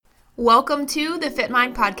Welcome to the Fit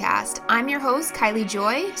Mind Podcast. I'm your host, Kylie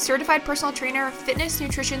Joy, certified personal trainer, fitness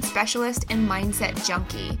nutrition specialist, and mindset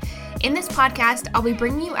junkie. In this podcast, I'll be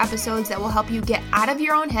bringing you episodes that will help you get out of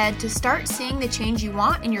your own head to start seeing the change you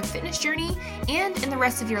want in your fitness journey and in the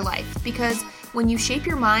rest of your life. Because when you shape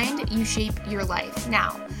your mind, you shape your life.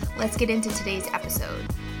 Now, let's get into today's episode.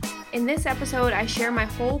 In this episode, I share my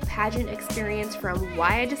whole pageant experience from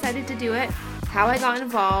why I decided to do it, how I got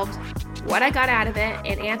involved, what I got out of it,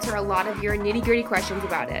 and answer a lot of your nitty-gritty questions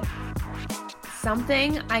about it.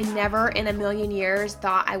 Something I never in a million years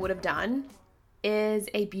thought I would have done is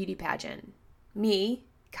a beauty pageant. Me,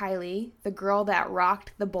 Kylie, the girl that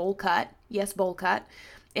rocked the bowl cut, yes, bowl cut,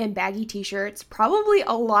 and baggy t-shirts, probably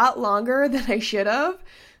a lot longer than I should have,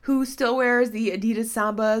 who still wears the Adidas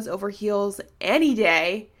Sambas over heels any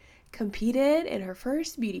day, competed in her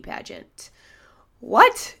first beauty pageant.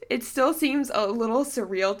 What? It still seems a little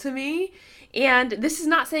surreal to me. And this is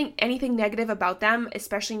not saying anything negative about them,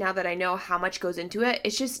 especially now that I know how much goes into it.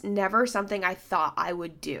 It's just never something I thought I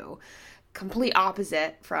would do. Complete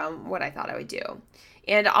opposite from what I thought I would do.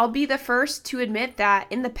 And I'll be the first to admit that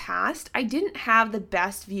in the past, I didn't have the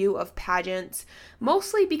best view of pageants,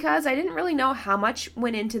 mostly because I didn't really know how much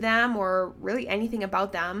went into them or really anything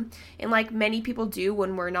about them. And like many people do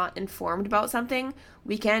when we're not informed about something,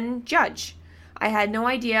 we can judge. I had no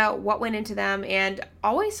idea what went into them and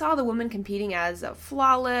always saw the women competing as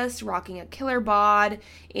flawless, rocking a killer bod,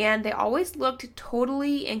 and they always looked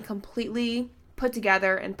totally and completely put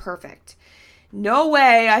together and perfect. No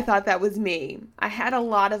way I thought that was me. I had a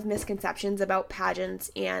lot of misconceptions about pageants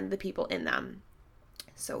and the people in them.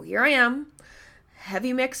 So here I am,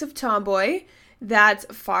 heavy mix of tomboy that's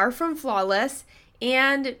far from flawless,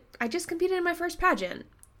 and I just competed in my first pageant.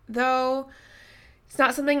 Though it's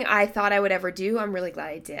not something I thought I would ever do, I'm really glad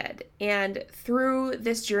I did. And through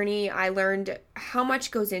this journey, I learned how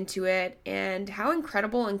much goes into it and how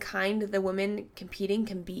incredible and kind the women competing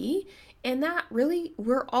can be. And that really,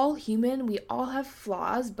 we're all human, we all have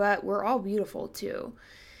flaws, but we're all beautiful too.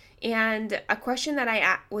 And a question that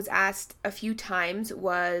I was asked a few times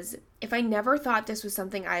was, if I never thought this was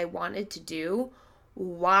something I wanted to do,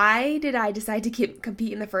 why did I decide to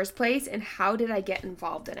compete in the first place, and how did I get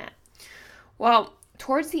involved in it? Well,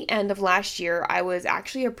 towards the end of last year, I was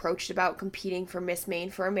actually approached about competing for Miss Maine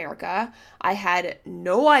for America. I had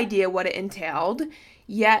no idea what it entailed,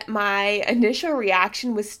 yet my initial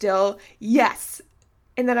reaction was still, yes.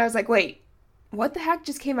 And then I was like, wait, what the heck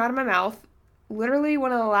just came out of my mouth? Literally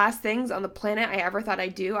one of the last things on the planet I ever thought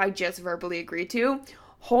I'd do, I just verbally agreed to.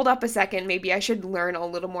 Hold up a second, maybe I should learn a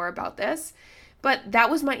little more about this. But that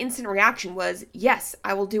was my instant reaction was, yes,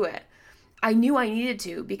 I will do it. I knew I needed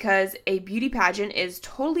to because a beauty pageant is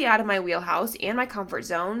totally out of my wheelhouse and my comfort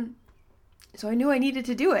zone. So I knew I needed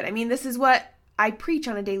to do it. I mean, this is what I preach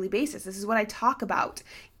on a daily basis. This is what I talk about.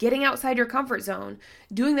 Getting outside your comfort zone.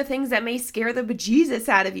 Doing the things that may scare the bejesus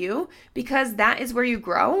out of you because that is where you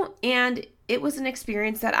grow. And it was an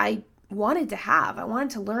experience that I wanted to have. I wanted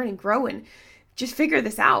to learn and grow and just figure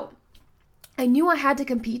this out. I knew I had to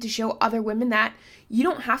compete to show other women that you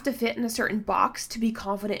don't have to fit in a certain box to be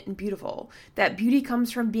confident and beautiful, that beauty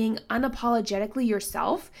comes from being unapologetically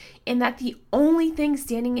yourself, and that the only thing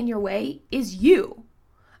standing in your way is you.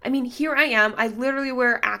 I mean, here I am. I literally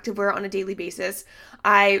wear activewear on a daily basis.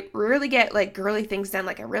 I rarely get like girly things done,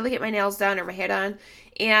 like I rarely get my nails done or my hair done,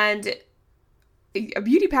 and a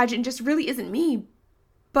beauty pageant just really isn't me,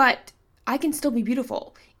 but I can still be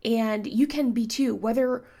beautiful, and you can be too,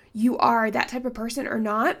 whether you are that type of person or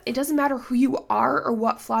not. It doesn't matter who you are or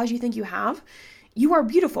what flaws you think you have. You are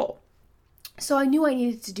beautiful. So I knew I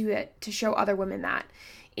needed to do it to show other women that.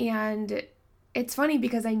 And it's funny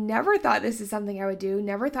because I never thought this is something I would do.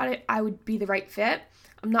 Never thought I would be the right fit.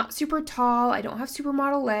 I'm not super tall. I don't have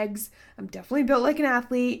supermodel legs. I'm definitely built like an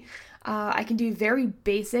athlete. I can do very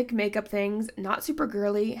basic makeup things, not super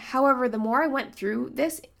girly. However, the more I went through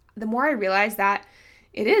this, the more I realized that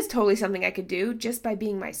it is totally something I could do just by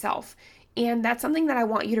being myself. And that's something that I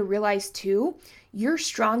want you to realize too. Your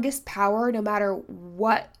strongest power, no matter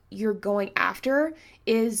what you're going after,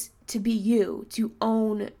 is to be you, to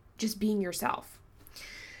own just being yourself.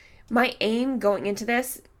 My aim going into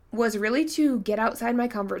this was really to get outside my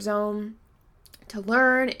comfort zone, to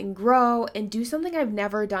learn and grow and do something I've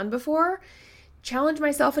never done before, challenge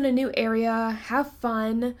myself in a new area, have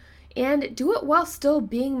fun, and do it while still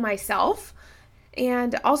being myself.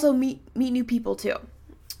 And also meet new people too.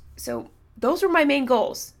 So those were my main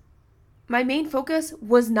goals. My main focus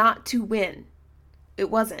was not to win. It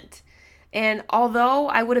wasn't. And although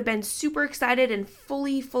I would have been super excited and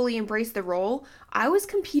fully embraced the role, I was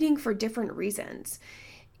competing for different reasons.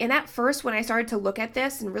 And at first, when I started to look at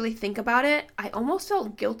this and really think about it, I almost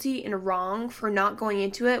felt guilty and wrong for not going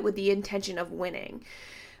into it with the intention of winning.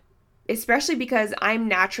 Especially because I'm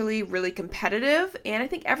naturally really competitive and I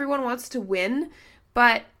think everyone wants to win,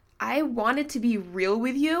 but I wanted to be real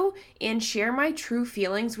with you and share my true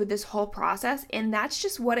feelings with this whole process, and that's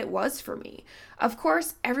just what it was for me. Of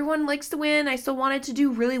course, everyone likes to win. I still wanted to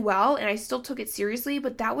do really well, and I still took it seriously,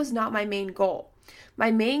 but that was not my main goal.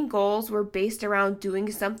 My main goals were based around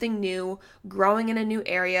doing something new, growing in a new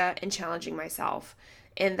area, and challenging myself.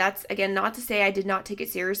 And that's, again, not to say I did not take it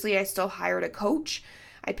seriously. I still hired a coach.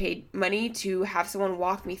 I paid money to have someone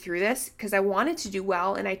walk me through this because I wanted to do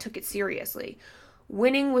well, and I took it seriously.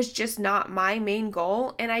 Winning was just not my main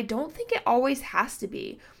goal, and I don't think it always has to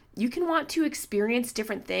be. You can want to experience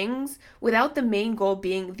different things without the main goal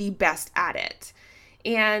being the best at it.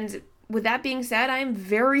 And with that being said, I'm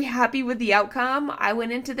very happy with the outcome. I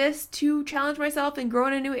went into this to challenge myself and grow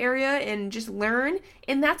in a new area and just learn,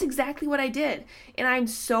 and that's exactly what I did. And I'm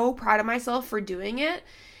so proud of myself for doing it.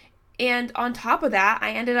 And on top of that,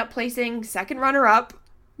 I ended up placing second runner-up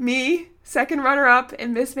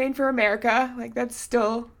in Miss Maine for America. Like, that's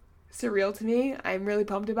still surreal to me. I'm really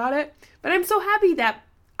pumped about it. But I'm so happy that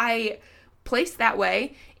I placed that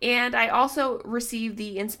way. And I also received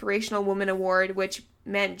the Inspirational Woman Award, which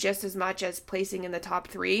meant just as much as placing in the top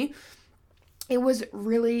 3. It was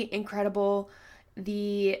really incredible.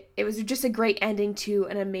 It was just a great ending to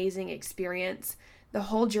an amazing experience. The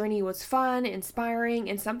whole journey was fun, inspiring,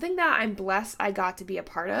 and something that I'm blessed I got to be a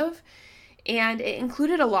part of. And it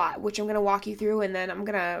included a lot, which I'm going to walk you through, and then I'm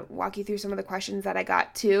going to walk you through some of the questions that I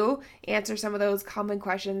got to, answer some of those common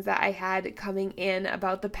questions that I had coming in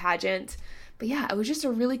about the pageant. But yeah, it was just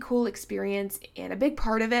a really cool experience, and a big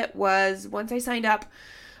part of it was once I signed up,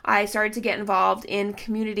 I started to get involved in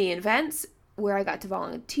community events where I got to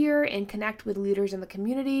volunteer and connect with leaders in the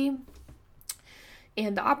community.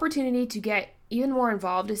 And the opportunity to get even more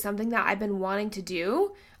involved is something that I've been wanting to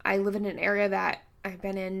do. I live in an area that I've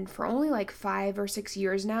been in for only like 5 or 6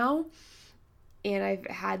 years now, and I've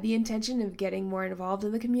had the intention of getting more involved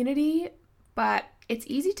in the community, but it's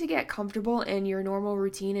easy to get comfortable in your normal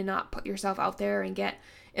routine and not put yourself out there and get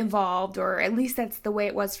involved, or at least that's the way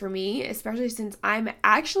it was for me, especially since I'm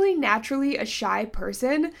actually naturally a shy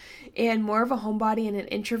person and more of a homebody and an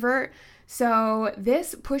introvert. So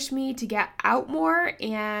this pushed me to get out more,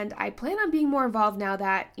 and I plan on being more involved now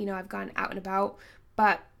that, I've gone out and about.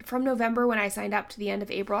 But from November, when I signed up, to the end of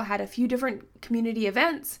April, I had a few different community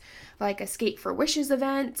events, like a Skate for Wishes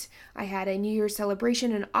event. I had a New Year's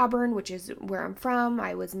celebration in Auburn, which is where I'm from.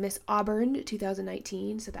 I was Miss Auburn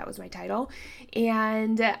 2019, so that was my title.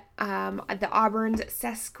 And the Auburn's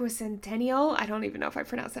sesquicentennial, I don't even know if I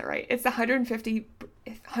pronounced that right. It's the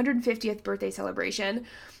 150th birthday celebration.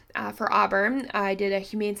 For Auburn. I did a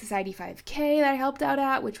Humane Society 5K that I helped out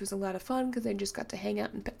at, which was a lot of fun because I just got to hang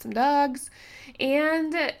out and pet some dogs.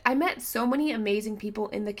 And I met so many amazing people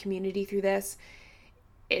in the community through this.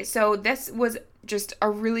 So this was just a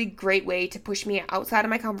really great way to push me outside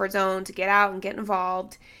of my comfort zone, to get out and get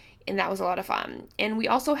involved. And that was a lot of fun. And we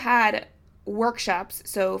also had workshops.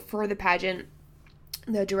 So for the pageant,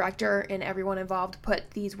 the director and everyone involved put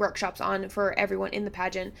these workshops on for everyone in the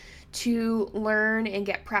pageant to learn and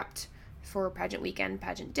get prepped for pageant weekend,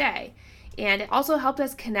 pageant day. And it also helped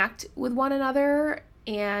us connect with one another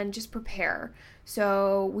and just prepare.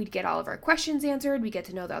 So we'd get all of our questions answered. We get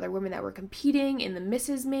to know the other women that were competing in the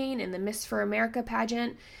Mrs. Maine and the Miss for America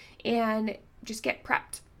pageant, and just get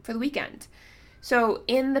prepped for the weekend. So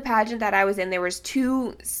in the pageant that I was in, there was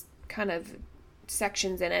 2 kind of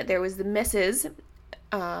sections in it. There was the Mrs.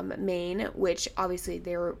 Maine, which obviously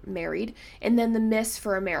they were married, and then the Miss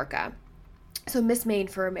for America. So Miss Maine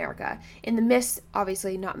for America. And the Miss,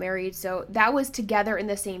 obviously not married, so that was together in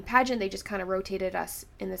the same pageant. They just kind of rotated us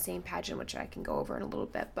in the same pageant, which I can go over in a little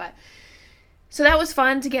bit. But so that was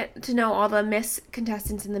fun to get to know all the Miss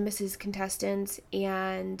contestants and the Mrs. contestants.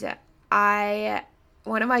 And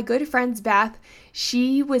one of my good friends, Beth,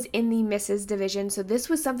 she was in the Mrs. division, so this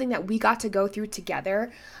was something that we got to go through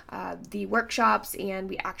together, the workshops, and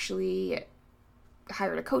we actually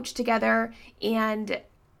hired a coach together, and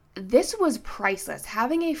this was priceless.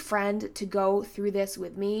 Having a friend to go through this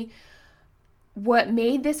with me, what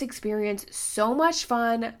made this experience so much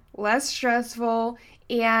fun, less stressful,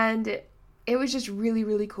 and it was just really,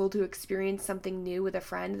 really cool to experience something new with a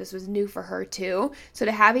friend. This was new for her too. So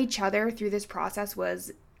to have each other through this process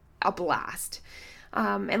was a blast.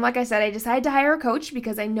 And like I said, I decided to hire a coach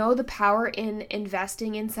because I know the power in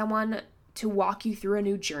investing in someone to walk you through a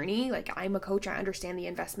new journey. Like, I'm a coach, I understand the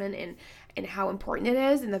investment and how important it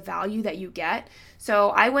is and the value that you get.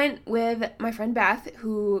 So I went with my friend Beth,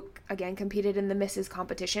 who again competed in the Mrs.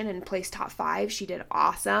 competition and placed top 5. She did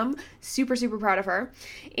awesome. Super, super proud of her.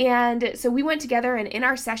 And so we went together, and in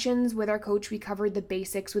our sessions with our coach, we covered the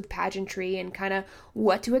basics with pageantry and kind of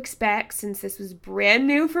what to expect since this was brand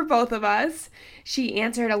new for both of us. She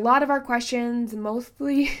answered a lot of our questions,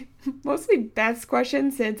 mostly Beth's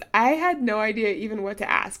questions, since I had no idea even what to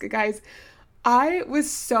ask. Guys, I was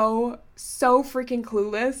so freaking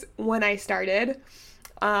clueless when I started.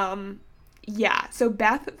 So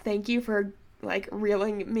Beth, thank you for like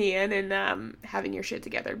reeling me in and having your shit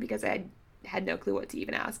together, because I had no clue what to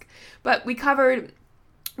even ask. But we covered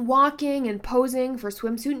walking and posing for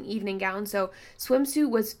swimsuit and evening gown. So swimsuit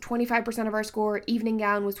was 25% of our score, evening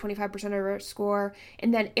gown was 25% of our score,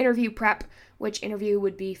 and then interview prep, which interview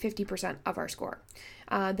would be 50% of our score.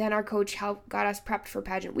 Then our coach got us prepped for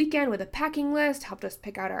pageant weekend with a packing list, helped us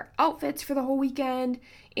pick out our outfits for the whole weekend,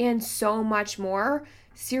 and so much more.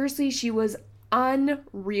 Seriously, she was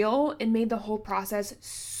unreal and made the whole process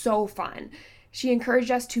so fun. She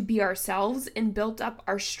encouraged us to be ourselves and built up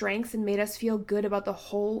our strengths and made us feel good about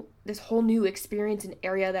this whole new experience and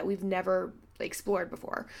area that we've never explored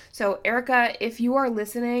before. So Erica, if you are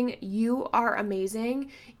listening, you are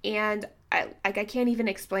amazing, and I can't even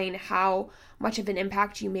explain how much of an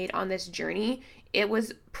impact you made on this journey. It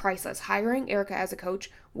was priceless. Hiring Erica as a coach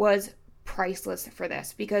was priceless for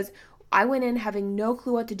this, because I went in having no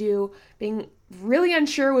clue what to do, being really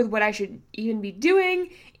unsure with what I should even be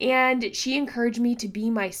doing, and she encouraged me to be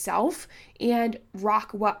myself and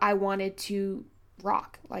rock what I wanted to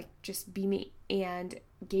rock, like just be me, and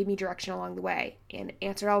gave me direction along the way and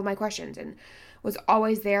answered all of my questions and was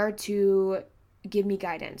always there to give me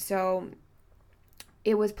guidance. So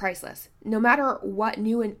it was priceless. No matter what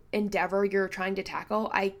new endeavor you're trying to tackle,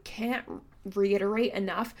 I can't reiterate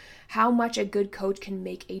enough how much a good coach can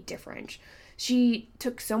make a difference. She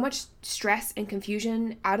took so much stress and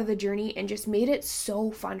confusion out of the journey and just made it so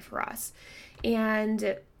fun for us.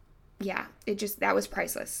 And yeah, that was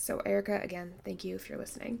priceless. So Erica, again, thank you if you're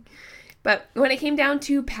listening. But when it came down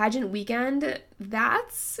to pageant weekend,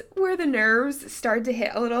 that's where the nerves started to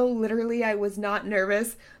hit a little. Literally, I was not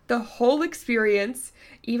nervous. The whole experience,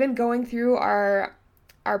 even going through our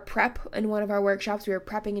prep in one of our workshops, we were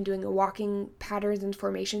prepping and doing walking patterns and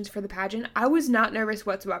formations for the pageant. I was not nervous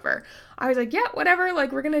whatsoever. I was like, yeah, whatever,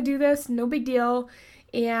 like we're going to do this, no big deal.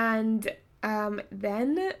 And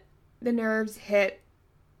then the nerves hit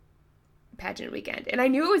pageant weekend. And I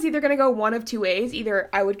knew it was either going to go one of two ways. Either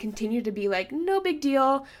I would continue to be like, no big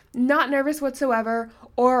deal, not nervous whatsoever,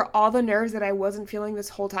 or all the nerves that I wasn't feeling this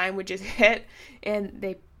whole time would just hit, and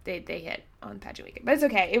they hit on pageant weekend. But it's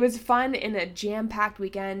okay. It was fun in a jam-packed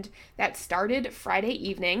weekend that started Friday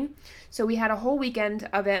evening. So we had a whole weekend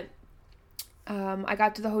of it. I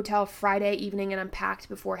got to the hotel Friday evening and unpacked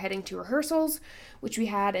before heading to rehearsals, which we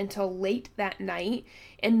had until late that night.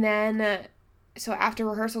 And then so after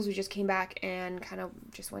rehearsals, we just came back and kind of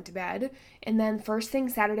just went to bed. And then first thing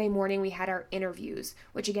Saturday morning, we had our interviews,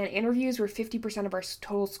 which again, interviews were 50% of our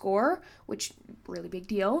total score, which really big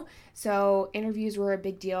deal. So interviews were a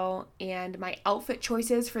big deal. And my outfit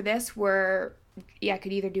choices for this were, I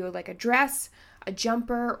could either do like a dress, a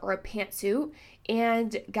jumper, or a pantsuit.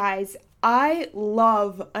 And guys, I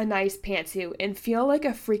love a nice pantsuit and feel like a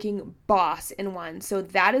freaking boss in one. So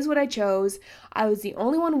that is what I chose. I was the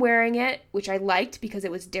only one wearing it, which I liked because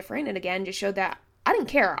it was different. And again, just showed that I didn't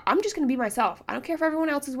care. I'm just going to be myself. I don't care if everyone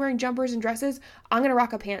else is wearing jumpers and dresses. I'm going to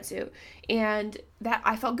rock a pantsuit. And that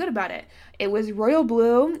I felt good about it. It was royal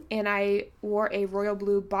blue, and I wore a royal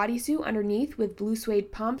blue bodysuit underneath with blue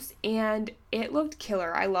suede pumps, and it looked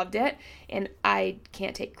killer. I loved it, and I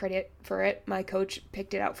can't take credit for it. My coach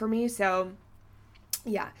picked it out for me, so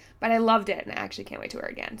yeah, but I loved it, and I actually can't wait to wear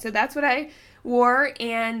it again. So that's what I wore,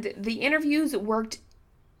 and the interviews worked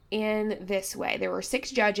in this way. There were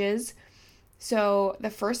 6 judges. So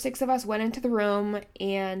the first 6 of us went into the room,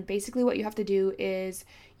 and basically what you have to do is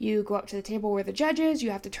you go up to the table where the judges,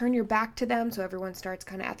 you have to turn your back to them so everyone starts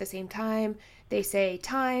kind of at the same time. They say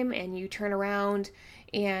time, and you turn around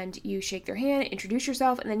and you shake their hand, introduce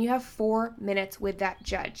yourself, and then you have 4 minutes with that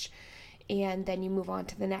judge. And then you move on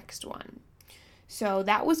to the next one. So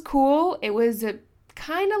that was cool. It was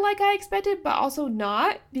kind of like I expected, but also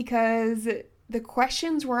not, because the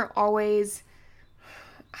questions weren't always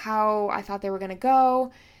how I thought they were going to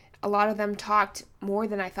go. A lot of them talked more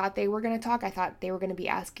than I thought they were going to talk. I thought they were going to be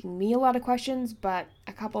asking me a lot of questions, but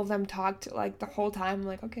a couple of them talked like the whole time. I'm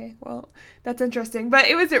like, okay, well, that's interesting. But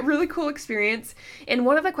it was a really cool experience. And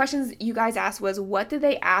one of the questions you guys asked was, what did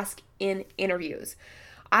they ask in interviews?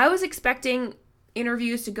 I was expecting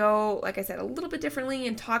interviews to go, like I said, a little bit differently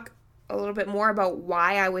and talk a little bit more about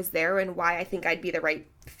why I was there and why I think I'd be the right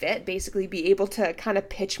fit, basically be able to kind of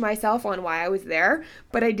pitch myself on why I was there,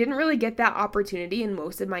 but I didn't really get that opportunity in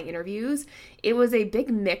most of my interviews. It was a big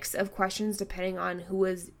mix of questions depending on who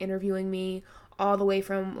was interviewing me, all the way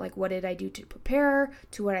from like what did I do to prepare,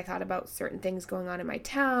 to what I thought about certain things going on in my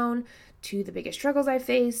town, to the biggest struggles I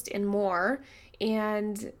faced and more.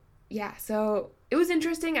 And yeah, so it was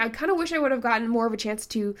interesting. I kind of wish I would have gotten more of a chance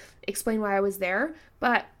to explain why I was there,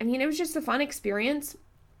 but I mean, it was just a fun experience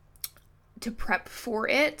to prep for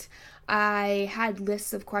it. I had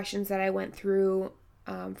lists of questions that I went through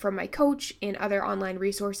from my coach and other online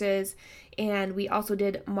resources, and we also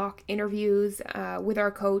did mock interviews with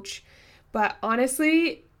our coach. But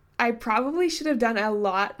honestly, I probably should have done a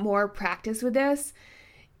lot more practice with this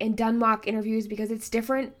and done mock interviews, because it's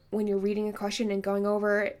different when you're reading a question and going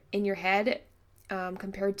over it in your head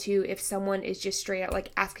compared to if someone is just straight out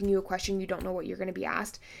like asking you a question you don't know what you're going to be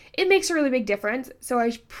asked. It makes a really big difference. So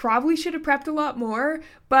I probably should have prepped a lot more,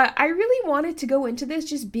 but I really wanted to go into this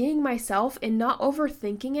just being myself and not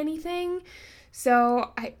overthinking anything.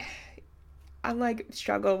 So I'm like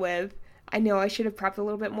struggle with, I know I should have prepped a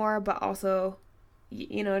little bit more, but also,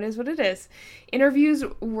 you know, it is what it is. Interviews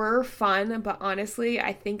were fun, but honestly,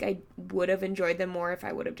 I think I would have enjoyed them more if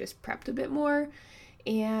I would have just prepped a bit more.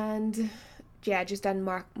 And yeah, just done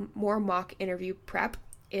more mock interview prep.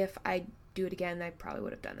 If I do it again, I probably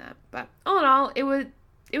would have done that. But all in all, it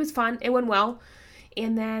was fun. It went well.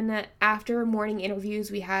 And then after morning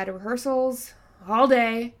interviews, we had rehearsals all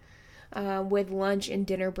day with lunch and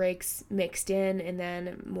dinner breaks mixed in, and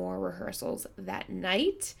then more rehearsals that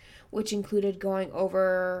night, which included going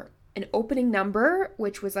over an opening number,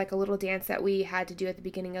 which was like a little dance that we had to do at the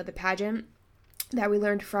beginning of the pageant that we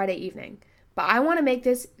learned Friday evening. But I want to make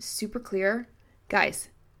this super clear. Guys,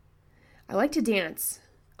 I like to dance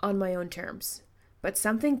on my own terms, but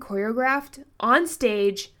something choreographed on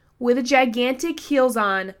stage with a gigantic heels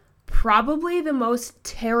on, probably the most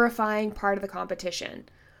terrifying part of the competition.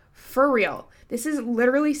 For real. This is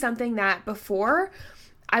literally something that before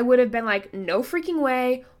I would have been like, no freaking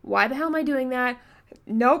way. Why the hell am I doing that?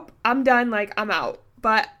 Nope, I'm done. Like, I'm out.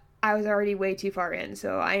 But I was already way too far in.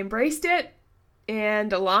 So I embraced it.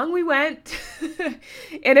 And along we went,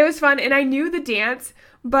 and it was fun, and I knew the dance,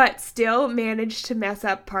 but still managed to mess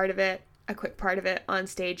up a quick part of it on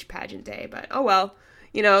stage pageant day, but oh well,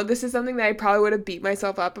 you know, this is something that I probably would have beat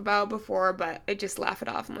myself up about before, but I just laugh it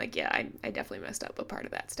off. I'm like, yeah, I definitely messed up a part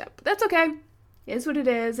of that step, but that's okay. It is what it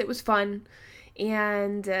is. It was fun,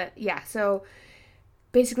 and yeah, so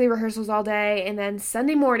basically rehearsals all day, and then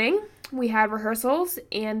Sunday morning, we had rehearsals,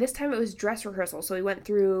 and this time it was dress rehearsal. So we went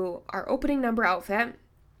through our opening number outfit,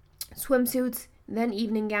 swimsuits, then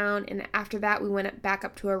evening gown, and after that we went back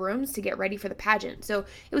up to our rooms to get ready for the pageant. So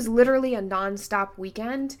it was literally a non-stop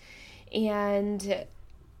weekend, and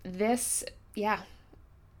this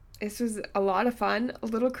was a lot of fun, a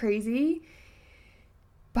little crazy,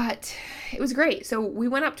 but it was great. So we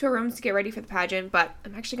went up to our rooms to get ready for the pageant, but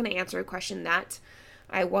I'm actually going to answer a question that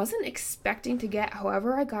I wasn't expecting to get.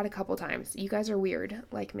 However, I got a couple times. You guys are weird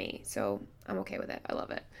like me, so I'm okay with it. I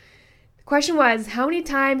love it. The question was, how many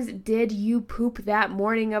times did you poop that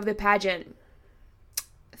morning of the pageant?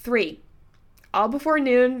 3. All before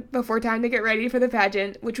noon, before time to get ready for the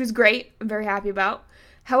pageant, which was great. I'm very happy about.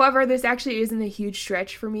 However, this actually isn't a huge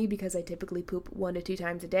stretch for me because I typically poop 1 to 2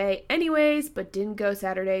 times a day anyways, but didn't go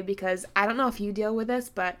Saturday because I don't know if you deal with this,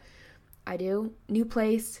 but I do. New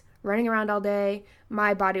place, running around all day.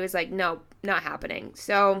 My body was like, nope, not happening.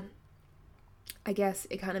 So I guess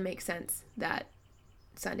it kind of makes sense that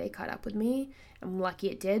Sunday caught up with me. I'm lucky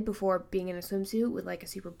it did before being in a swimsuit with like a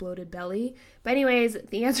super bloated belly. But anyways,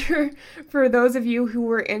 the answer for those of you who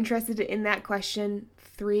were interested in that question,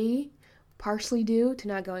 3, partially due to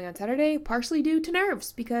not going on Saturday, partially due to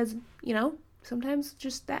nerves because, you know, sometimes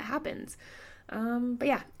just that happens. But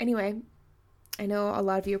yeah, anyway, I know a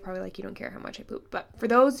lot of you are probably like, you don't care how much I poop, but for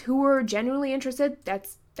those who were genuinely interested,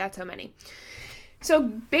 that's how many. So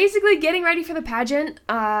basically getting ready for the pageant,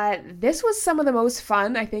 this was some of the most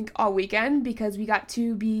fun, I think, all weekend because we got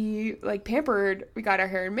to be like pampered. We got our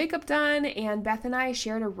hair and makeup done, and Beth and I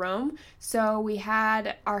shared a room. So we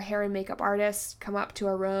had our hair and makeup artist come up to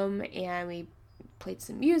our room and we played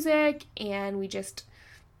some music and we just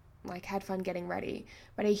had fun getting ready.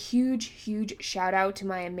 But a huge shout out to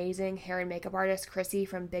my amazing hair and makeup artist, Chrissy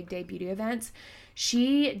from Big Day Beauty Events.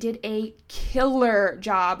 She did a killer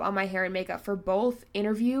job on my hair and makeup for both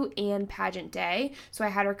interview and pageant day. So I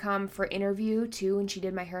had her come for interview too, and she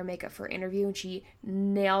did my hair and makeup for interview, and she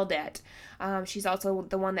nailed it. She's also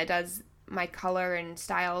the one that does my color and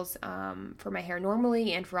styles for my hair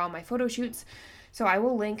normally and for all my photo shoots. So I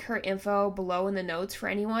will link her info below in the notes for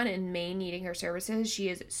anyone in Maine needing her services. She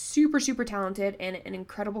is super talented and an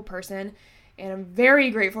incredible person, and I'm very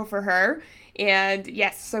grateful for her. And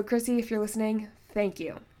yes, so Chrissy, if you're listening, thank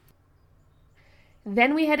you.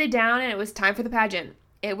 Then we headed down and it was time for the pageant.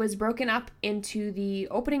 It was broken up into the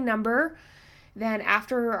opening number. Then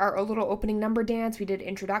after our little opening number dance, we did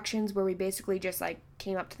introductions where we basically just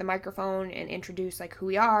came up to the microphone and introduced who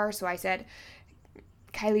we are. So I said,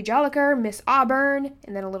 Kylie Jolliker, Miss Auburn,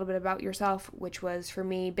 and then a little bit about yourself, which was for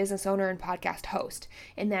me, business owner and podcast host.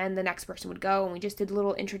 And then the next person would go, and we just did a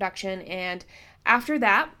little introduction. And after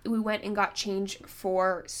that, we went and got changed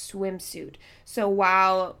for swimsuit. So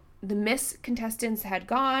while the Miss contestants had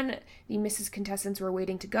gone, the Mrs. contestants were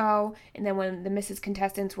waiting to go. And then when the Mrs.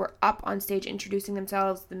 contestants were up on stage introducing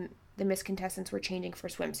themselves, the Miss contestants were changing for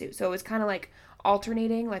swimsuit. So it was kind of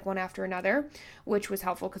alternating one after another, which was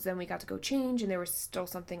helpful because then we got to go change and there was still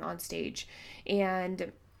something on stage.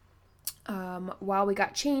 And while we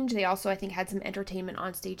got changed, they also, I think, had some entertainment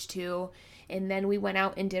on stage too. And then we went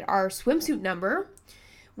out and did our swimsuit number,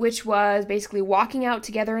 which was basically walking out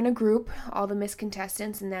together in a group, all the Miss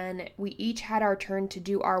contestants, and then we each had our turn to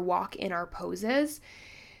do our walk in our poses.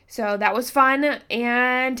 So that was fun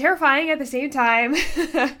and terrifying at the same time.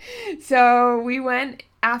 So we went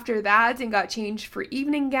after that and got changed for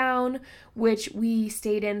evening gown, which we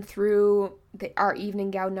stayed in through our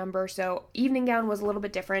evening gown number. So evening gown was a little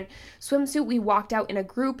bit different. Swimsuit, we walked out in a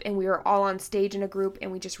group and we were all on stage in a group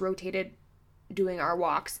and we just rotated doing our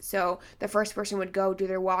walks. So the first person would go do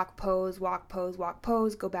their walk, pose,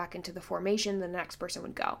 go back into the formation, the next person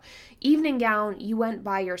would go. Evening gown, you went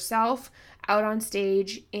by yourself out on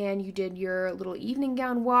stage and you did your little evening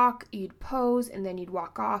gown walk, you'd pose, and then you'd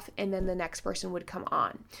walk off, and then the next person would come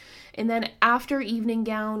on. And then after evening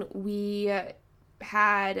gown, we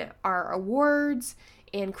had our awards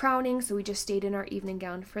and crowning, so we just stayed in our evening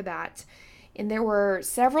gown for that. And there were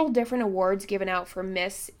several different awards given out for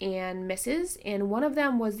Miss and Mrs., and one of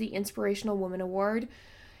them was the Inspirational Woman Award.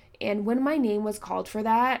 And when my name was called for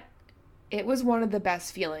that, it was one of the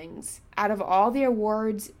best feelings. Out of all the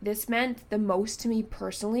awards, this meant the most to me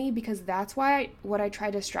personally because that's what I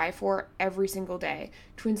try to strive for every single day,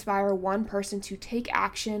 to inspire one person to take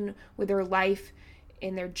action with their life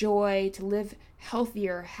and their joy, to live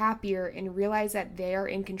healthier, happier, and realize that they are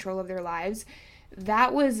in control of their lives.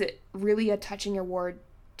 That was really a touching award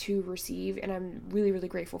to receive, and I'm really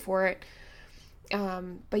grateful for it.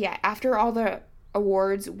 But yeah, after all the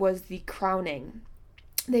awards was the crowning.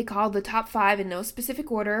 They called the top 5 in no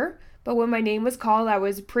specific order, but when my name was called, I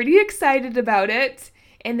was pretty excited about it.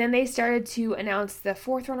 And then they started to announce the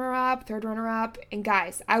 4th runner-up, 3rd runner-up, and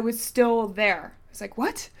guys, I was still there. I was like,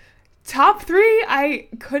 what? Top 3? I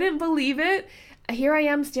couldn't believe it. Here I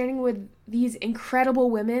am standing with these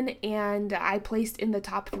incredible women, and I placed in the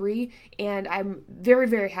top 3, and I'm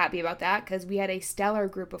very happy about that because we had a stellar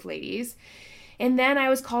group of ladies. And then I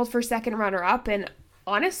was called for 2nd runner-up, and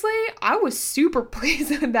honestly, I was super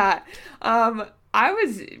pleased with that. I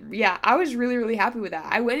was really happy with that.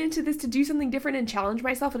 I went into this to do something different and challenge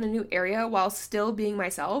myself in a new area while still being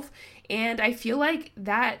myself. And I feel like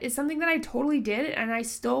that is something that I totally did. And I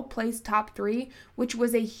still placed top 3, which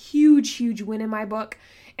was a huge win in my book.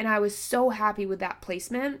 And I was so happy with that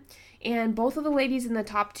placement. And both of the ladies in the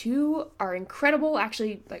top 2 are incredible.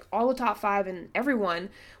 Actually, all the top 5 and everyone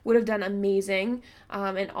would have done amazing.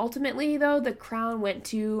 And ultimately, though, the crown went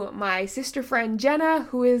to my sister friend, Jenna,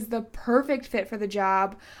 who is the perfect fit for the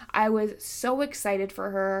job. I was so excited for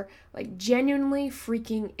her, genuinely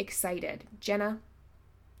freaking excited. Jenna,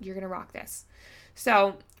 you're going to rock this.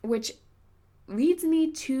 So, which leads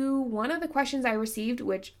me to one of the questions I received,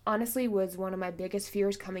 which honestly was one of my biggest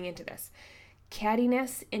fears coming into this.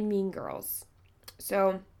 Cattiness and mean girls.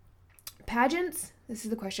 So, pageants, this is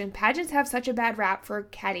the question. Pageants have such a bad rap for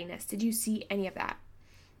cattiness. Did you see any of that?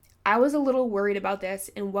 I was a little worried about this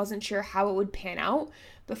and wasn't sure how it would pan out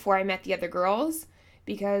before I met the other girls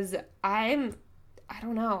because I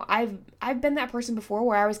don't know. I've been that person before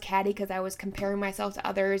where I was catty because I was comparing myself to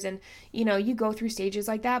others, and you go through stages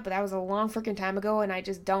like that, but that was a long freaking time ago, and I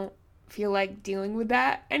just don't feel like dealing with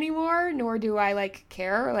that anymore, nor do I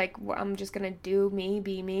care. I'm just gonna do me,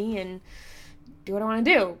 be me, and do what I want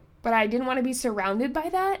to do. but I didn't want to be surrounded by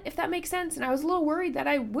that, if that makes sense. And I was a little worried that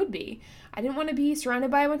I would be. I didn't want to be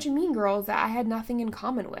surrounded by a bunch of mean girls that I had nothing in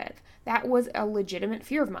common with. That was a legitimate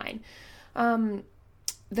fear of mine.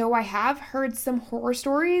 Though I have heard some horror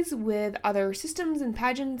stories with other systems and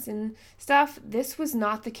pageants and stuff, this was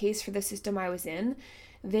not the case for the system I was in.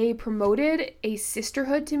 They promoted a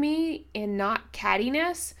sisterhood to me and not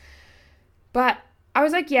cattiness. But I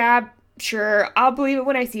was like, yeah, sure, I'll believe it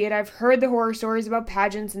when I see it. I've heard the horror stories about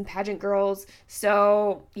pageants and pageant girls.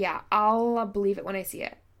 So yeah, I'll believe it when I see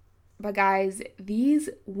it. But guys, these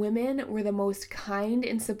women were the most kind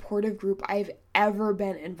and supportive group I've ever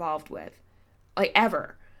been involved with. Like,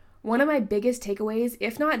 ever. One of my biggest takeaways,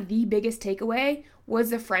 if not the biggest takeaway,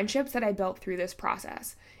 was the friendships that I built through this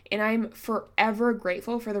process. And I'm forever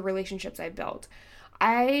grateful for the relationships I built.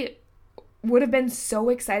 I would have been so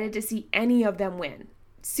excited to see any of them win.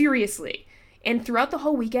 Seriously. And throughout the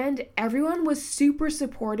whole weekend, everyone was super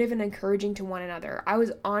supportive and encouraging to one another. I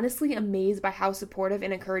was honestly amazed by how supportive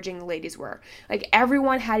and encouraging the ladies were. Like,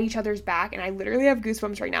 everyone had each other's back, and I literally have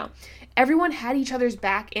goosebumps right now. Everyone had each other's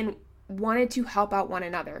back and wanted to help out one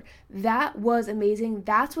another. That was amazing.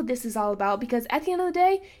 That's what this is all about, because at the end of the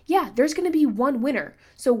day, yeah, there's going to be one winner.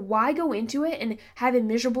 So why go into it and have a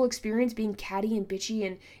miserable experience being catty and bitchy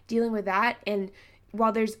and dealing with that? And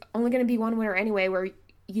while there's only going to be one winner anyway, where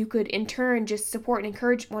you could in turn just support and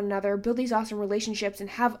encourage one another, build these awesome relationships, and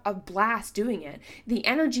have a blast doing it. The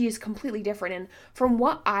energy is completely different. And from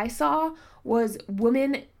what I saw was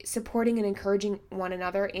women supporting and encouraging one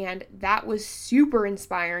another, and that was super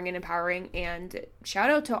inspiring and empowering. And shout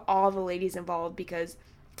out to all the ladies involved, because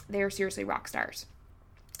they are seriously rock stars.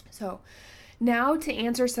 So now to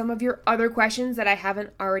answer some of your other questions that I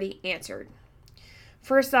haven't already answered.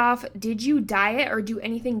 First off, did you diet or do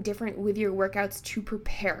anything different with your workouts to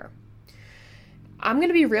prepare? I'm going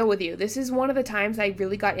to be real with you. This is one of the times I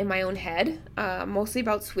really got in my own head, mostly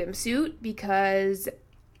about swimsuit, because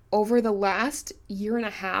over the last year and a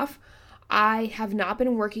half, I have not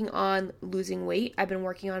been working on losing weight. I've been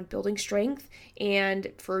working on building strength.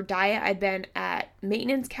 And for diet, I've been at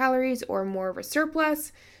maintenance calories or more of a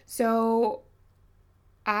surplus. So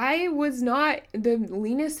I was not the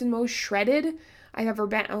leanest and most shredded I've ever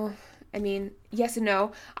been. Yes and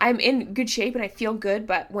no. I'm in good shape and I feel good,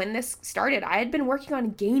 but when this started, I had been working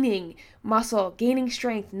on gaining muscle, gaining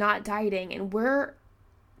strength, not dieting, and we're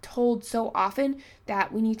told so often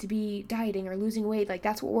that we need to be dieting or losing weight. Like,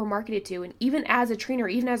 that's what we're marketed to. And even as a trainer,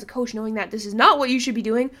 even as a coach, knowing that this is not what you should be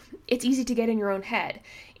doing, it's easy to get in your own head.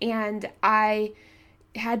 And I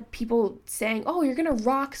had people saying, oh, you're gonna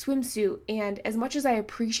rock swimsuit. And as much as I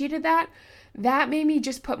appreciated that made me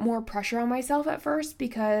just put more pressure on myself at first,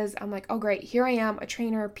 because I'm like, oh great, here I am, a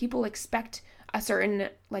trainer. People expect a certain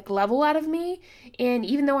level out of me. And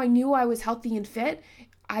even though I knew I was healthy and fit,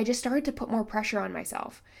 I just started to put more pressure on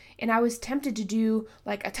myself. And I was tempted to do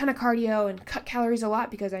a ton of cardio and cut calories a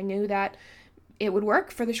lot, because I knew that it would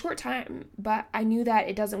work for the short time, but I knew that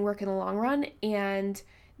it doesn't work in the long run, and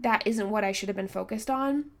that isn't what I should have been focused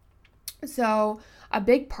on. So a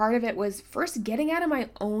big part of it was first getting out of my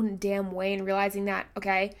own damn way and realizing that,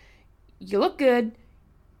 okay, you look good,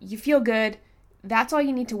 you feel good, that's all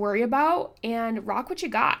you need to worry about, and rock what you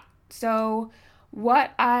got. So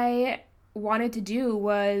what I wanted to do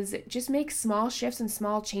was just make small shifts and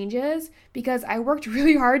small changes, because I worked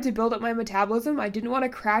really hard to build up my metabolism. I didn't want to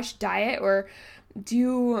crash diet or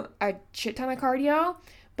do a shit ton of cardio.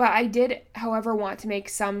 But I did, however, want to make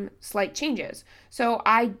some slight changes. So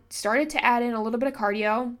I started to add in a little bit of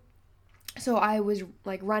cardio. So I was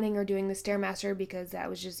running or doing the Stairmaster, because that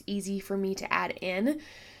was just easy for me to add in.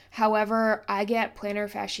 However, I get plantar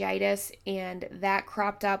fasciitis, and that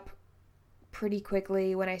cropped up pretty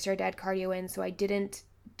quickly when I started to add cardio in. So I didn't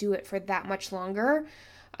do it for that much longer.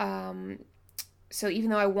 So even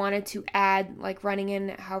though I wanted to add running in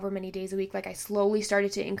however many days a week, I slowly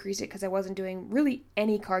started to increase it, because I wasn't doing really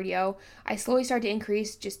any cardio. I slowly started to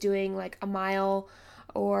increase, just doing a mile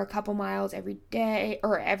or a couple miles every day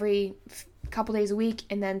or every couple days a week,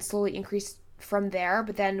 and then slowly increase from there.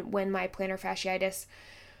 But then when my plantar fasciitis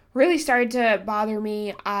really started to bother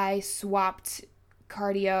me, I swapped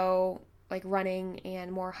cardio, running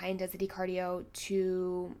and more high intensity cardio,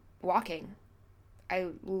 to walking. I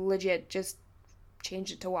legit just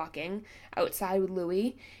changed it to walking outside with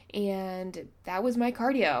Louie, and that was my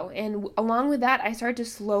cardio. And along with that, I started to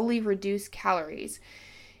slowly reduce calories,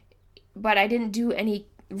 but I didn't do any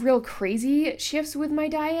real crazy shifts with my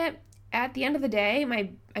diet. At the end of the day,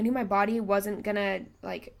 I knew my body wasn't gonna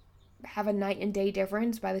have a night and day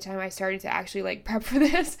difference by the time I started to actually prep for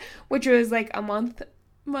this, which was a month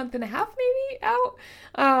and a half maybe out.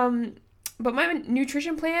 But my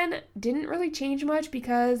nutrition plan didn't really change much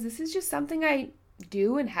because this is just something I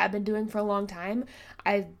do and have been doing for a long time.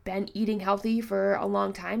 I've been eating healthy for a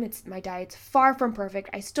long time. My diet's far from perfect.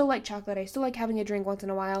 I still like chocolate. I still like having a drink once in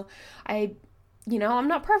a while. I'm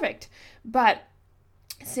not perfect. But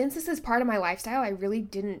since this is part of my lifestyle, I really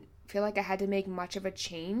didn't feel like I had to make much of a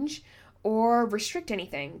change or restrict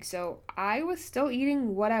anything. So I was still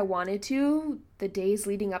eating what I wanted to the days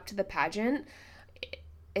leading up to the pageant.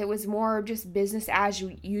 It was more just business as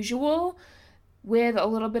usual, with a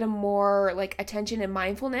little bit of more like attention and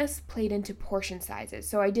mindfulness played into portion sizes.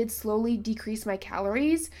 So I did slowly decrease my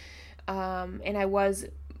calories, and I was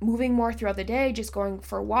moving more throughout the day, just going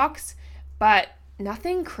for walks, but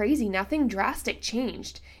nothing crazy, nothing drastic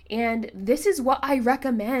changed. And this is what I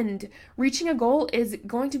recommend. Reaching a goal is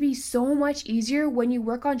going to be so much easier when you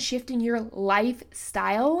work on shifting your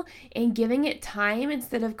lifestyle and giving it time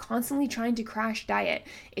instead of constantly trying to crash diet.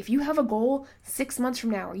 If you have a goal 6 months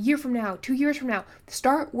from now, a year from now, 2 years from now,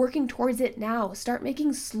 start working towards it now. Start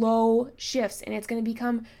making slow shifts and it's going to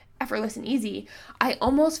become effortless and easy. I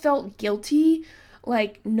almost felt guilty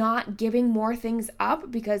like not giving more things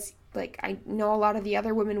up because like I know a lot of the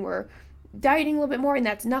other women were dieting a little bit more, and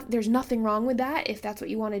there's nothing wrong with that if that's what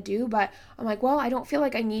you want to do, but I'm like, well, I don't feel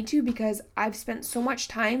like I need to because I've spent so much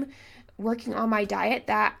time working on my diet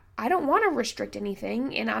that I don't want to restrict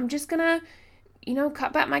anything, and I'm just gonna,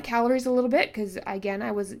 cut back my calories a little bit because again,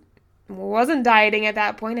 I wasn't dieting at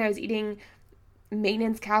that point. I was eating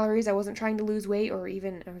maintenance calories. I wasn't trying to lose weight, or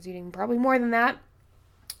even I was eating probably more than that.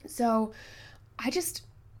 So I just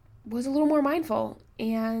was a little more mindful,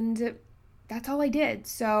 and that's all I did.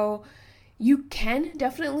 So you can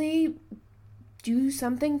definitely do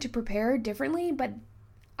something to prepare differently, but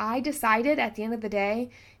I decided at the end of the day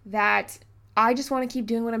that I just want to keep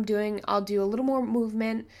doing what I'm doing. I'll do a little more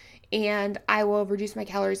movement and I will reduce my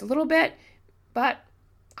calories a little bit, but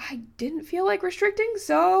I didn't feel like restricting,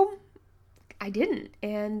 so I didn't,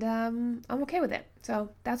 and I'm okay with it. So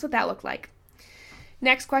that's what that looked like.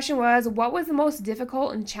 Next question was, what was the most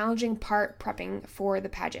difficult and challenging part prepping for the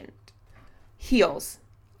pageant? Heels.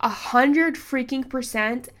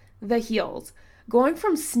 100% the heels. Going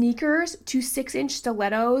from sneakers to 6-inch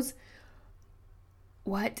stilettos,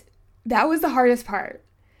 that was the hardest part.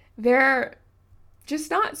 They're just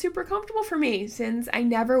not super comfortable for me since I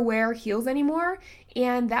never wear heels anymore,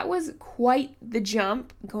 and that was quite the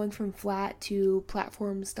jump going from flat to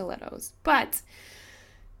platform stilettos. But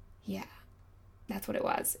yeah, that's what it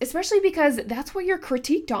was. Especially because that's what you're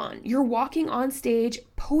critiqued on. You're walking on stage,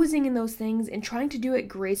 posing in those things, and trying to do it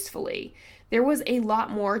gracefully. There was a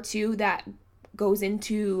lot more, too, that goes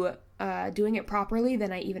into doing it properly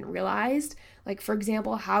than I even realized. Like, for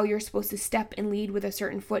example, how you're supposed to step and lead with a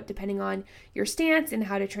certain foot depending on your stance, and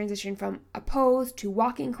how to transition from a pose to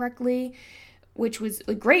walking correctly, which was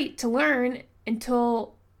great to learn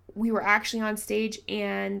until we were actually on stage,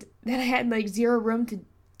 and then I had zero room to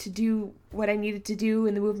do what I needed to do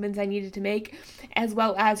and the movements I needed to make, as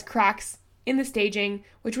well as cracks in the staging,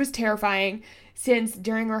 which was terrifying since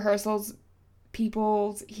during rehearsals,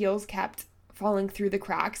 people's heels kept falling through the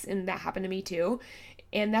cracks, and that happened to me too.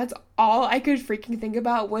 And that's all I could freaking think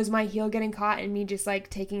about was my heel getting caught and me just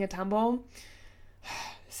taking a tumble.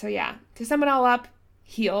 So yeah, to sum it all up,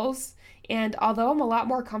 heels. And although I'm a lot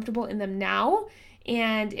more comfortable in them now,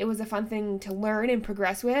 and it was a fun thing to learn and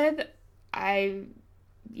progress with, it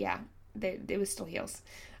was still heels.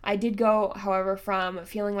 I did go, however, from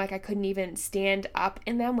feeling like I couldn't even stand up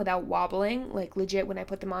in them without wobbling. Legit, when I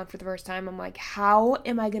put them on for the first time, I'm like, how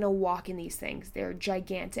am I going to walk in these things? They're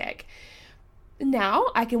gigantic. Now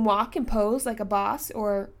I can walk and pose like a boss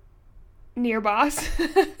or near boss.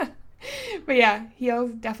 But yeah,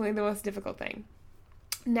 heels, definitely the most difficult thing.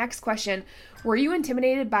 Next question. Were you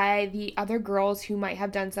intimidated by the other girls who might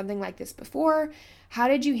have done something like this before? How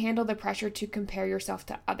did you handle the pressure to compare yourself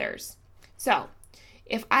to others? So,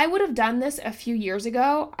 if I would have done this a few years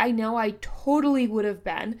ago, I know I totally would have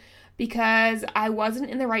been, because I wasn't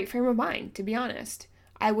in the right frame of mind, to be honest.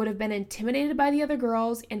 I would have been intimidated by the other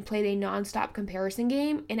girls and played a nonstop comparison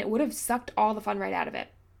game, and it would have sucked all the fun right out of it.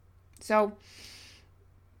 So,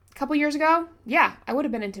 a couple years ago, yeah, I would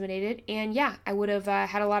have been intimidated, and yeah, I would have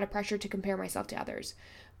had a lot of pressure to compare myself to others.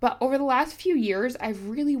 But over the last few years, I've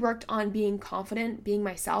really worked on being confident, being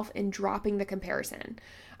myself, and dropping the comparison.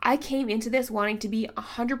 I came into this wanting to be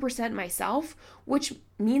 100% myself, which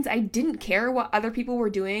means I didn't care what other people were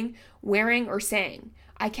doing, wearing, or saying.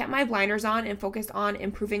 I kept my blinders on and focused on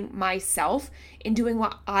improving myself and doing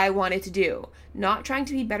what I wanted to do, not trying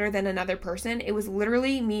to be better than another person. It was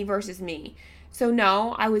literally me versus me. So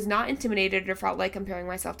no, I was not intimidated or felt like comparing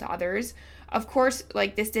myself to others. Of course,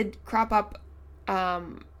 like this did crop up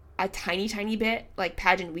a tiny bit, like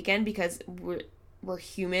pageant weekend, because we're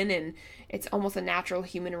human and it's almost a natural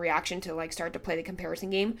human reaction to like start to play the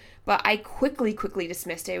comparison game. But I quickly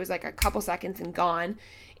dismissed it. It was like a couple seconds and gone.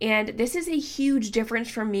 And this is a huge difference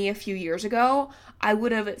from me a few years ago. I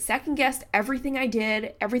would have second guessed everything I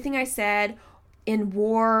did, everything I said in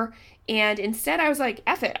war. And instead I was like,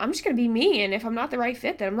 F it, I'm just going to be me. And if I'm not the right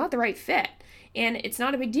fit, then I'm not the right fit. And it's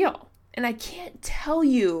not a big deal. And I can't tell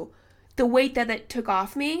you the weight that it took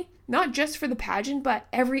off me, not just for the pageant, but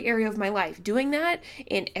every area of my life. Doing that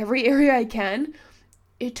in every area I can,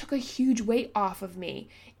 it took a huge weight off of me.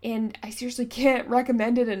 And I seriously can't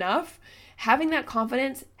recommend it enough. Having that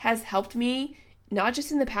confidence has helped me, not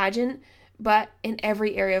just in the pageant, but in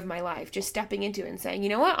every area of my life. Just stepping into it and saying, you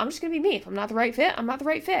know what, I'm just going to be me. If I'm not the right fit, I'm not the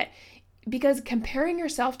right fit. Because comparing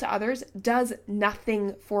yourself to others does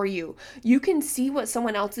nothing for you. You can see what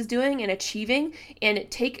someone else is doing and achieving and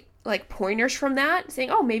take like pointers from that,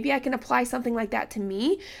 saying, oh, maybe I can apply something like that to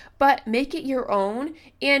me, but make it your own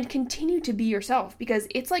and continue to be yourself, because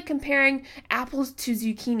it's like comparing apples to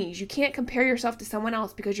zucchinis. You can't compare yourself to someone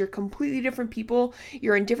else because you're completely different people.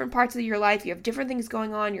 You're in different parts of your life. You have different things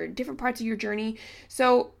going on. You're in different parts of your journey.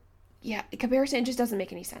 So yeah, comparison just doesn't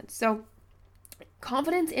make any sense. So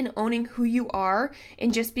confidence in owning who you are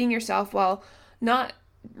and just being yourself while not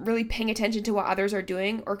really paying attention to what others are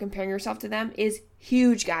doing or comparing yourself to them is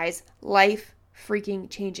huge, guys. Life freaking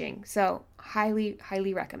changing. So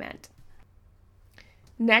highly recommend.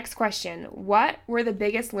 Next question. What were the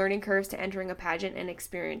biggest learning curves to entering a pageant and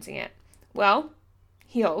experiencing it? Well,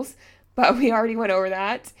 heels, but we already went over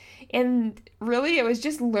that. And really it was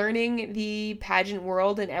just learning the pageant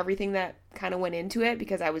world and everything that kind of went into it,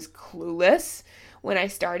 because I was clueless when I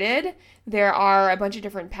started. There are a bunch of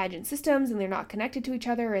different pageant systems and they're not connected to each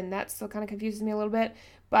other, and that still kind of confuses me a little bit.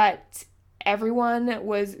 But everyone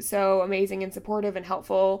was so amazing and supportive and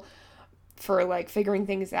helpful for like figuring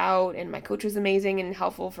things out, and my coach was amazing and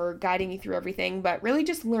helpful for guiding me through everything. But really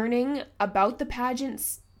just learning about the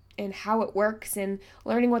pageants and how it works, and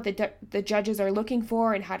learning what the judges are looking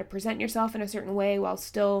for and how to present yourself in a certain way while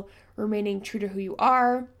still remaining true to who you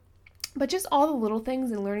are. But just all the little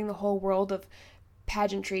things and learning the whole world of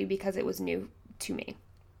pageantry because it was new to me.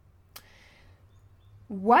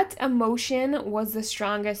 What emotion was the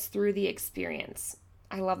strongest through the experience?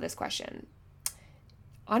 I love this question.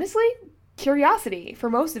 Honestly, curiosity. For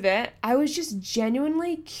most of it, I was just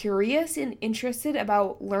genuinely curious and interested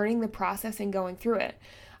about learning the process and going through it.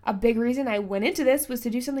 A big reason I went into this was to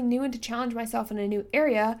do something new and to challenge myself in a new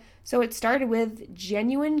area. So it started with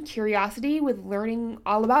genuine curiosity with learning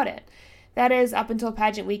all about it. That is, up until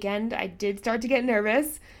pageant weekend, I did start to get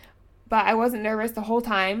nervous, but I wasn't nervous the whole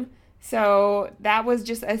time. So that was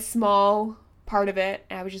just a small part of it.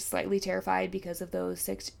 I was just slightly terrified because of those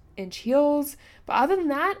 6-inch heels. But other than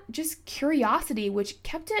that, just curiosity, which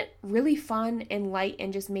kept it really fun and light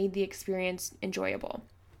and just made the experience enjoyable.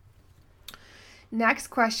 Next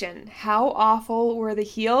question. How awful were the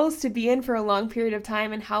heels to be in for a long period of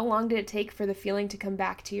time, and how long did it take for the feeling to come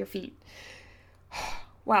back to your feet?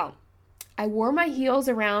 Well, I wore my heels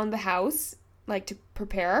around the house, like to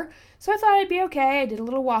prepare, so I thought I'd be okay. I did a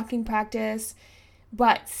little walking practice,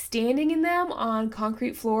 but standing in them on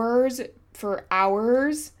concrete floors for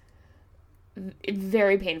hours,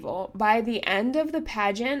 very painful. By the end of the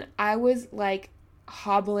pageant, I was like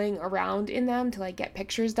hobbling around in them to like get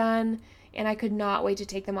pictures done, and I could not wait to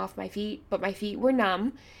take them off my feet, but my feet were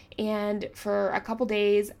numb, and for a couple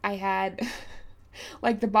days I had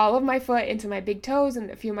like the ball of my foot into my big toes, and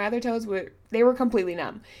a few of my other toes were completely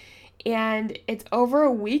numb. And it's over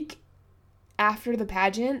a week after the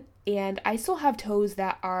pageant, and I still have toes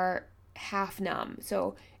that are half numb.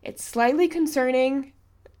 So it's slightly concerning.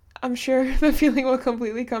 I'm sure the feeling will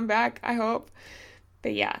completely come back, I hope.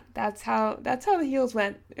 But yeah, that's how the heels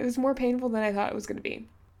went. It was more painful than I thought it was going to be.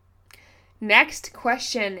 Next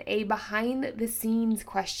question, a behind the scenes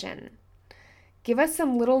question. Give us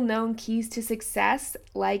some little known keys to success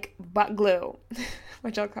like butt glue,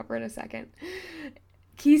 which I'll cover in a second.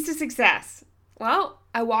 Keys to success. Well,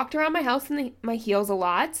 I walked around my house in my heels a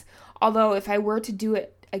lot, although if I were to do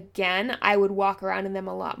it again, I would walk around in them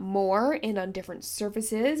a lot more and on different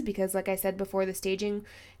surfaces because, like I said before, the staging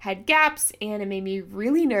had gaps and it made me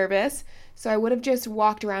really nervous. So I would have just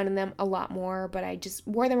walked around in them a lot more, but I just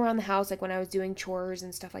wore them around the house, like when I was doing chores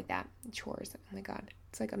and stuff like that. Chores, oh my God,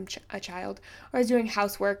 it's like I'm a child. Or I was doing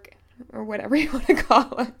housework. or whatever you want to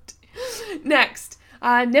call it. Next,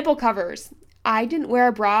 nipple covers. I didn't wear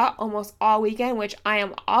a bra almost all weekend, which I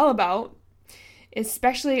am all about,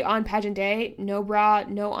 especially on pageant day. No bra,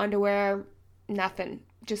 no underwear, nothing.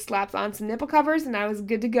 Just slapped on some nipple covers and I was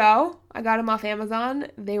good to go. I got them off Amazon.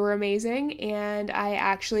 They were amazing, and I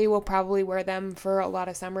actually will probably wear them for a lot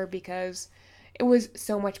of summer because it was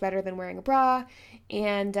so much better than wearing a bra,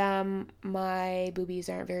 and my boobies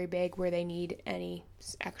aren't very big where they need any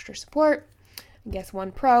extra support. I guess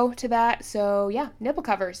one pro to that. So yeah, nipple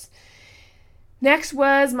covers. Next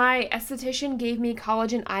was my esthetician gave me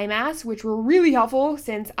collagen eye masks, which were really helpful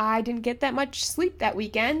since I didn't get that much sleep that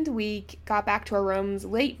weekend. We got back to our rooms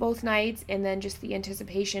late both nights, and then just the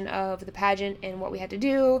anticipation of the pageant and what we had to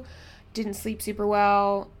do, didn't sleep super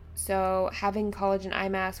well. So having collagen eye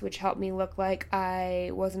masks, which helped me look like I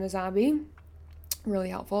wasn't a zombie, really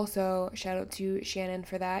helpful. So shout out to Shannon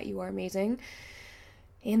for that. You are amazing.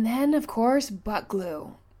 And then, of course, butt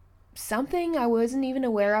glue. Something I wasn't even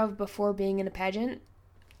aware of before being in a pageant,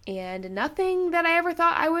 and nothing that I ever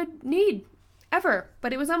thought I would need, ever.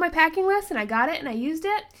 But it was on my packing list, and I got it, and I used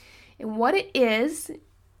it. And what it is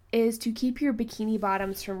to keep your bikini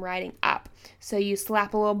bottoms from riding up. So you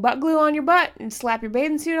slap a little butt glue on your butt and slap your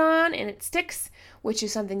bathing suit on, and it sticks, which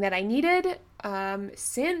is something that I needed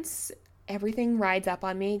since everything rides up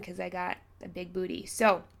on me because I got a big booty.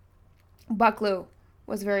 So butt glue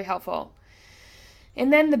was very helpful.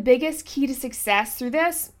 And then the biggest key to success through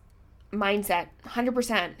this, mindset,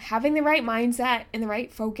 100%. Having the right mindset and the right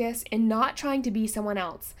focus and not trying to be someone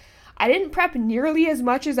else. I didn't prep nearly as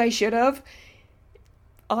much as I should have,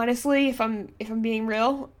 honestly, if I'm being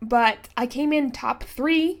real, but I came in top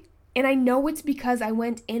 3, and I know it's because I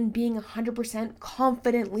went in being 100%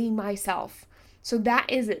 confidently myself. So that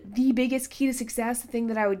is the biggest key to success. The thing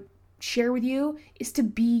that I would share with you is to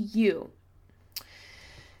be you.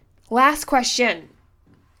 Last question.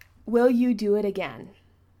 Will you do it again?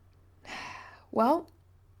 Well,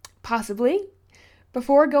 possibly.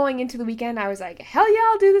 Before going into the weekend, I was like, hell yeah,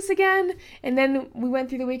 I'll do this again. And then we went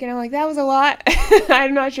through the weekend, I'm like, that was a lot.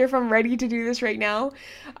 I'm not sure if I'm ready to do this right now.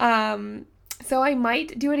 So I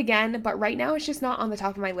might do it again, but right now it's just not on the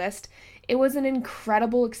top of my list. It was an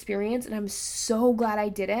incredible experience, and I'm so glad I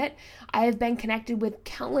did it. I have been connected with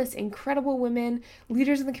countless incredible women,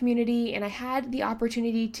 leaders in the community, and I had the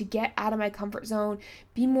opportunity to get out of my comfort zone,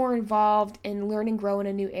 be more involved, and learn and grow in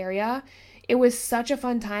a new area. It was such a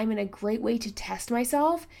fun time and a great way to test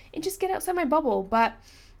myself and just get outside my bubble, but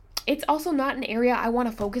it's also not an area I want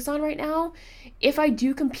to focus on right now. If I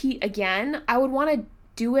do compete again, I would want to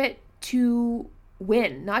do it to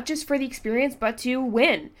win, not just for the experience, but to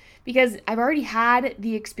win, because I've already had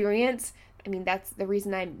the experience. I mean, that's the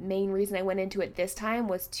main reason I went into it this time,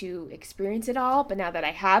 was to experience it all. But now that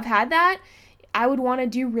I have had that, I would want to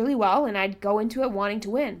do really well, and I'd go into it wanting to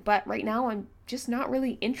win. But right now, I'm just not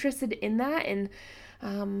really interested in that,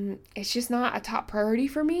 and it's just not a top priority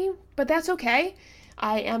for me. But that's okay.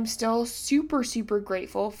 I am still super, super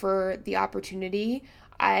grateful for the opportunity.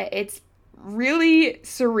 It's really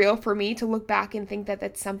surreal for me to look back and think that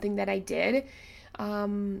that's something that I did.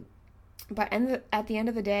 But at the end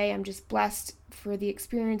of the day, I'm just blessed for the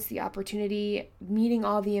experience, the opportunity, meeting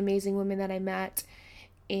all the amazing women that I met,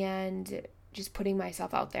 and just putting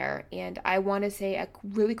myself out there. And I want to say a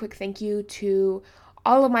really quick thank you to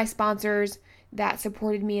all of my sponsors that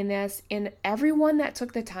supported me in this, and everyone that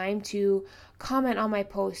took the time to comment on my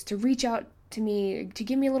post, to reach out to me, to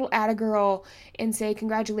give me a little atta-girl and say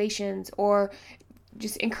congratulations, or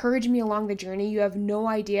just encourage me along the journey. You have no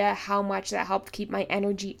idea how much that helped keep my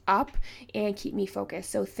energy up and keep me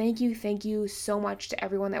focused. So thank you so much to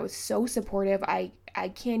everyone that was so supportive. I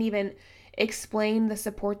can't even explain the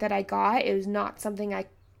support that I got. It was not something I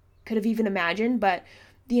could have even imagined, but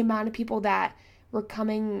the amount of people that were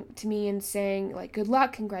coming to me and saying like, good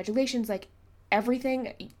luck, congratulations, like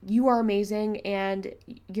everything, you are amazing, and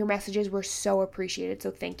your messages were so appreciated.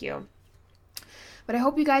 So thank you. But I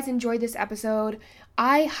hope you guys enjoyed this episode.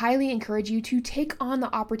 I highly encourage you to take on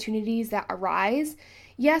the opportunities that arise.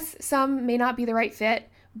 Yes, some may not be the right fit,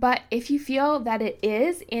 but if you feel that it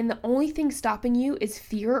is, and the only thing stopping you is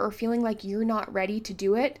fear or feeling like you're not ready to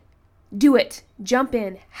do it, do it. Jump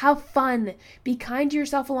in. Have fun. Be kind to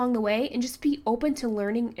yourself along the way, and just be open to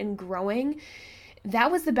learning and growing.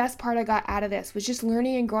 That was the best part I got out of this, was just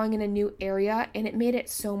learning and growing in a new area, and it made it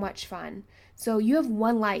so much fun. So you have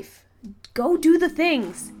one life. Go do the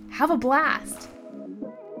things. Have a blast.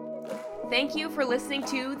 Thank you for listening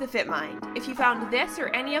to The Fit Mind. If you found this or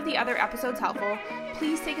any of the other episodes helpful,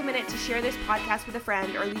 please take a minute to share this podcast with a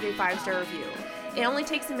friend or leave a 5-star review. It only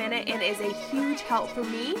takes a minute and is a huge help for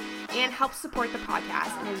me and helps support the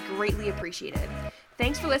podcast and is greatly appreciated.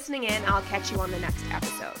 Thanks for listening in. I'll catch you on the next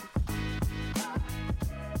episode.